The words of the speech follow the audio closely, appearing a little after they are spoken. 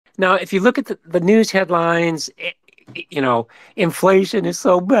Now, if you look at the news headlines, inflation is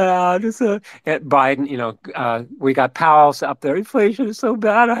so bad. At Biden, we got Powell up there. Inflation is so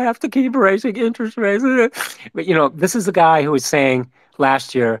bad. I have to keep raising interest rates. But, this is the guy who was saying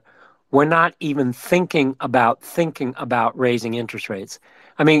last year, we're not even thinking about raising interest rates.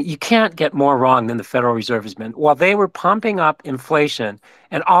 I mean, you can't get more wrong than the Federal Reserve has been. While they were pumping up inflation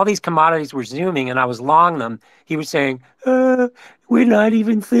and all these commodities were zooming and I was long them, he was saying, we're not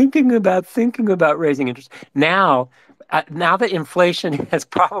even thinking about raising interest. Now that inflation has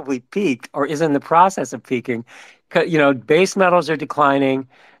probably peaked or is in the process of peaking, base metals are declining,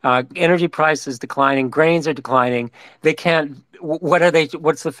 energy prices declining, grains are declining. They can't. What are they?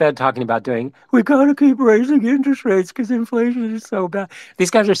 What's the Fed talking about doing? We got to keep raising interest rates because inflation is so bad.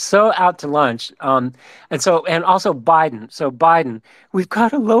 These guys are so out to lunch. And also Biden. So Biden, we've got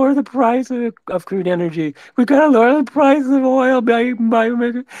to lower the price of crude energy. We've got to lower the price of oil.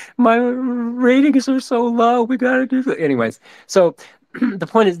 My ratings are so low. We got to do that. Anyways, so the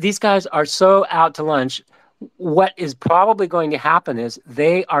point is, these guys are so out to lunch. What is probably going to happen is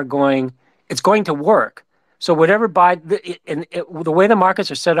it's going to work. So whatever Biden, the way the markets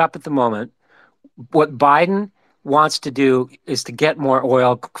are set up at the moment, what Biden wants to do is to get more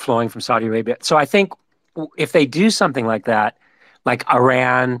oil flowing from Saudi Arabia. So I think if they do something like that, like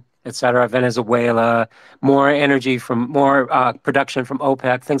Iran, et cetera, Venezuela, more energy from more production from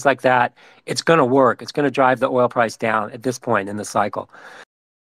OPEC, things like that, it's going to work. It's going to drive the oil price down at this point in the cycle.